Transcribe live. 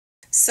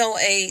So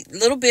a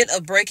little bit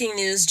of breaking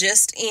news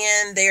just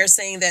in. They are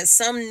saying that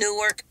some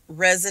Newark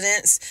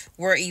residents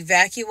were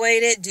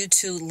evacuated due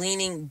to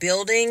leaning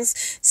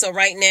buildings. So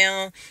right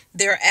now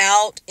they're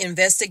out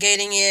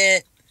investigating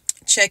it,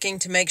 checking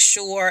to make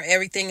sure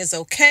everything is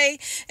okay.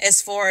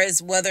 As far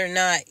as whether or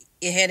not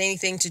it had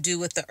anything to do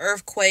with the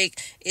earthquake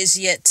is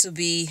yet to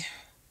be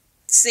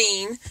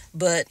seen,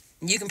 but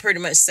you can pretty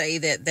much say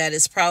that that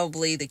is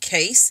probably the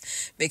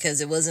case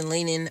because it wasn't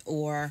leaning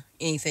or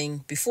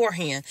anything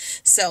beforehand.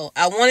 So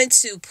I wanted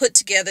to put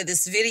together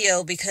this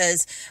video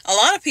because a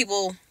lot of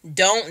people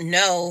don't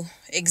know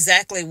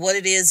exactly what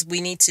it is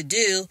we need to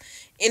do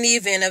in the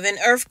event of an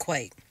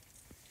earthquake.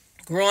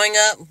 Growing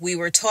up, we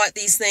were taught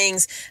these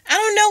things. I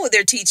don't know what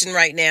they're teaching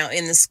right now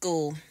in the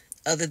school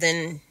other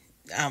than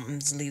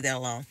just leave that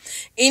alone.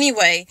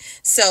 Anyway,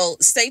 so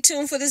stay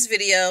tuned for this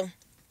video.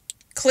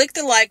 Click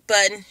the like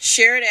button,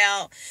 share it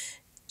out,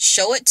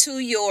 show it to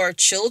your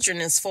children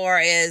as far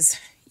as,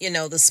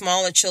 the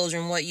smaller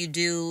children, what you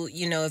do,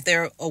 if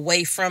they're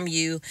away from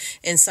you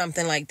and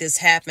something like this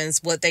happens,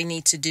 what they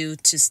need to do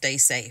to stay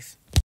safe.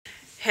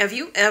 Have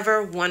you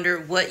ever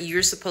wondered what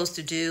you're supposed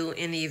to do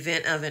in the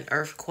event of an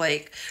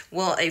earthquake?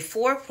 Well, a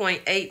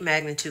 4.8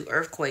 magnitude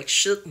earthquake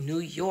shook New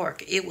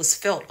York. It was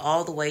felt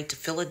all the way to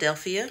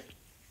Philadelphia,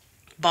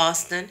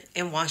 Boston,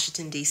 and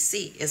Washington,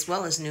 D.C., as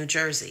well as New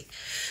Jersey.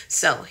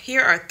 So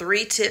here are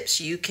 3 tips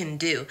you can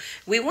do.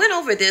 We went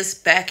over this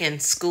back in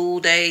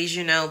school days,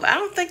 but I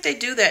don't think they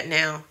do that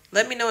now.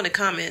 Let me know in the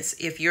comments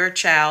if your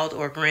child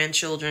or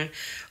grandchildren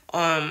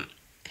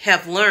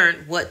have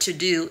learned what to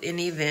do in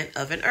the event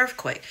of an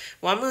earthquake.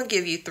 Well, I'm going to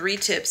give you 3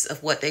 tips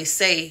of what they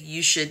say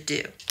you should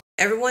do.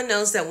 Everyone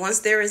knows that once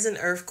there is an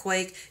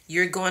earthquake,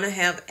 you're going to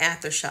have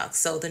aftershocks.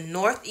 So the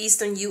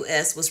northeastern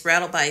U.S. was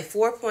rattled by a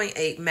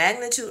 4.8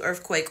 magnitude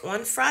earthquake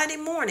on Friday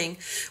morning,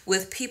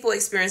 with people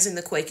experiencing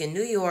the quake in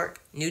New York,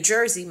 New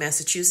Jersey,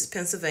 Massachusetts,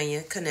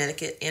 Pennsylvania,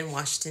 Connecticut, and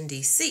Washington,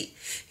 D.C.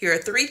 Here are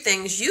 3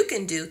 things you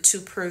can do to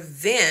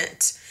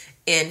prevent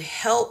and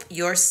help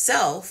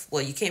yourself.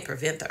 Well, you can't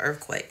prevent the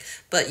earthquake,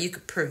 but you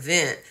could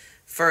prevent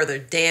further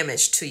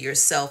damage to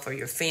yourself or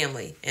your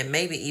family and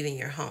maybe even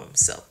your home.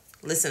 So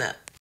listen up.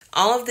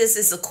 All of this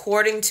is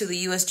according to the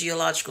U.S.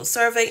 Geological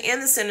Survey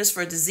and the Centers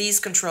for Disease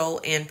Control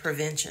and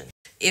Prevention.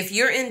 If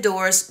you're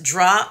indoors,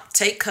 drop,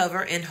 take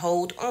cover, and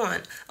hold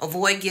on.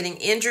 Avoid getting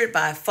injured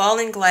by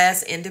falling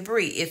glass and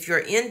debris. If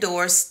you're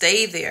indoors,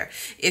 stay there.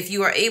 If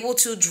you are able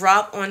to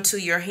drop onto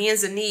your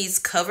hands and knees,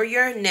 cover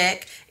your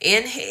neck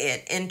and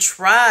head and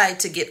try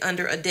to get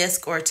under a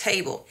desk or a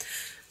table.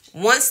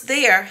 Once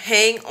there,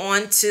 hang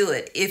on to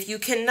it. If you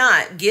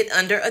cannot get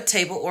under a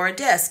table or a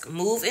desk,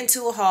 move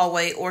into a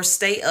hallway or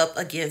stay up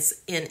against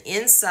an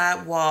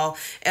inside wall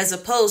as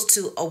opposed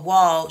to a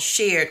wall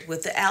shared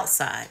with the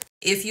outside.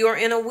 If you're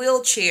in a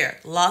wheelchair,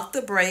 lock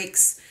the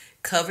brakes,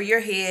 cover your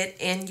head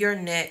and your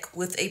neck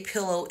with a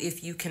pillow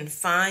if you can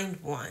find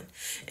one,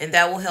 and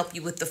that will help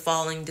you with the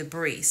falling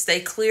debris. Stay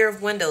clear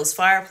of windows,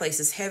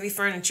 fireplaces, heavy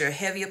furniture,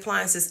 heavy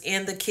appliances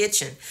in the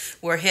kitchen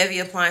where heavy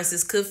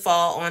appliances could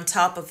fall on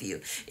top of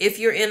you. If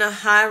you're in a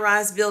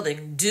high-rise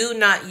building, do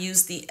not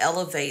use the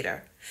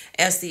elevator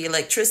as the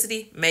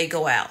electricity may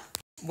go out.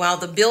 While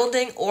the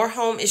building or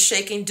home is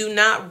shaking, do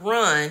not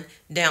run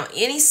down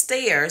any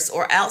stairs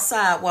or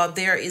outside while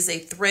there is a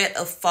threat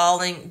of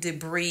falling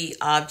debris,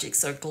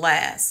 objects, or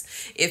glass.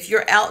 If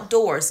you're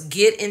outdoors,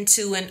 get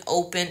into an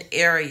open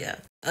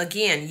area.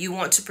 Again, you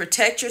want to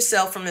protect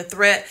yourself from the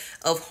threat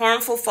of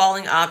harmful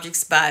falling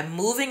objects by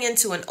moving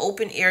into an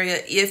open area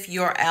if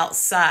you're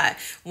outside.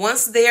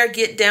 Once there,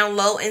 get down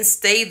low and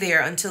stay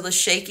there until the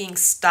shaking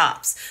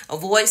stops.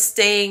 Avoid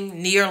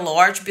staying near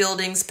large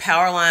buildings,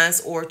 power lines,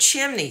 or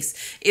chimneys.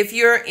 If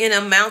you're in a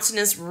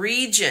mountainous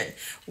region,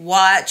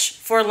 watch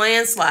for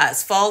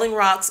landslides, falling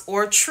rocks,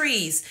 or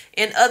trees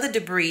and other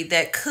debris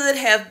that could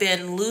have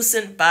been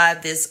loosened by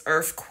this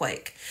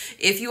earthquake.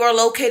 If you are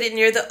located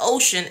near the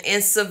ocean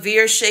and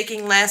severe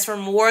shaking lasts for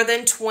more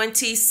than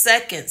 20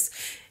 seconds,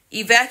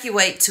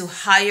 evacuate to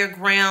higher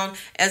ground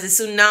as a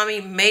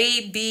tsunami may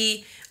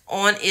be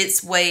on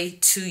its way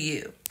to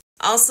you.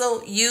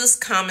 Also, use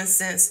common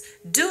sense.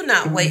 Do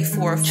not wait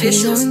for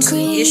officials to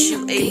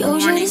issue a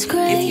warning.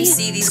 If you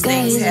see these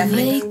things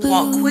happening,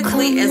 walk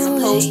quickly as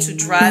opposed to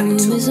driving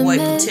to avoid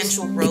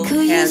potential road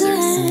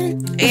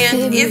hazards.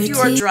 And if you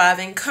are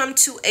driving, come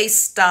to a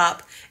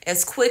stop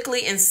as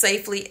quickly and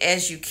safely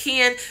as you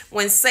can.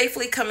 When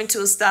safely coming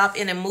to a stop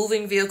in a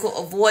moving vehicle,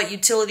 avoid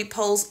utility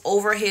poles,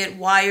 overhead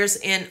wires,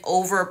 and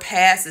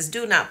overpasses.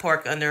 Do not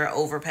park under an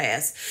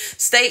overpass.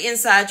 Stay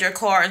inside your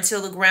car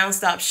until the ground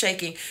stops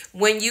shaking.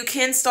 When you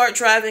can start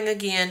driving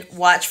again,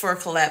 watch for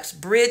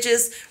collapsed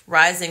bridges,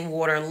 rising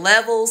water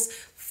levels,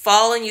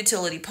 falling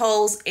utility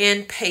poles,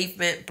 and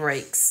pavement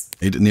breaks.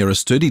 Near a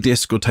sturdy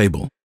desk or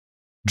table.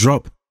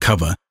 Drop,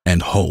 cover,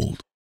 and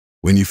hold.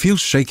 When you feel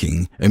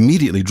shaking,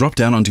 immediately drop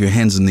down onto your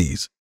hands and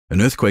knees.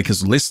 An earthquake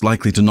is less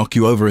likely to knock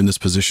you over in this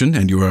position,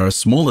 and you are a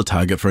smaller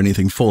target for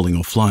anything falling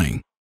or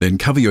flying. Then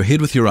cover your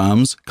head with your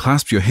arms,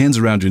 clasp your hands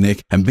around your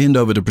neck, and bend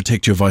over to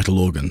protect your vital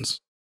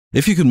organs.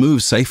 If you can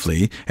move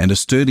safely and a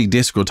sturdy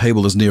desk or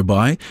table is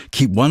nearby,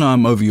 keep one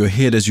arm over your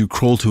head as you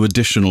crawl to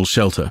additional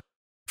shelter.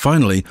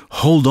 Finally,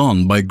 hold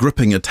on by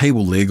gripping a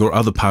table leg or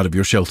other part of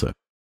your shelter.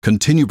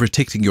 Continue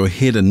protecting your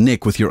head and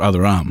neck with your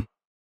other arm.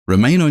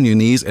 Remain on your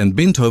knees and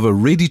bent over,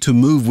 ready to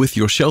move with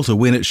your shelter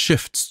when it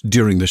shifts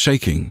during the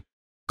shaking.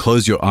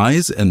 Close your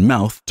eyes and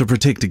mouth to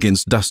protect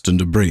against dust and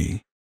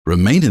debris.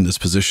 Remain in this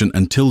position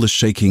until the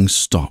shaking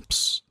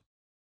stops.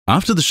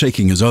 After the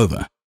shaking is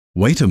over,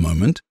 wait a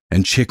moment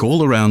and check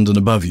all around and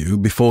above you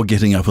before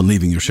getting up and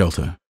leaving your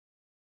shelter.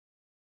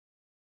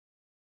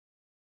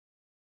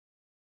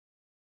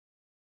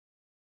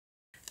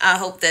 I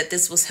hope that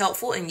this was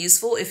helpful and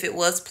useful. If it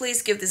was,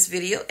 please give this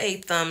video a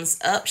thumbs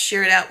up,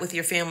 share it out with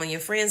your family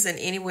and friends and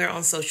anywhere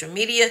on social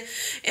media,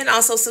 and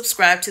also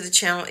subscribe to the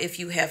channel if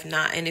you have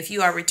not. And if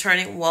you are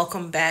returning,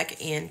 welcome back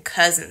in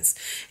cousins.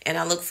 And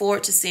I look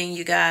forward to seeing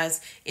you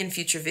guys in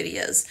future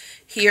videos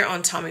here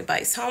on Tommy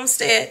Bites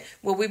Homestead,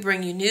 where we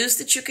bring you news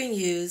that you can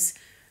use,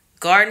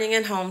 gardening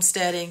and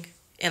homesteading,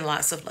 and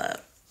lots of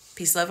love.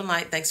 Peace, love, and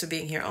light. Thanks for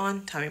being here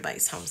on Tommy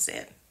Bites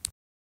Homestead.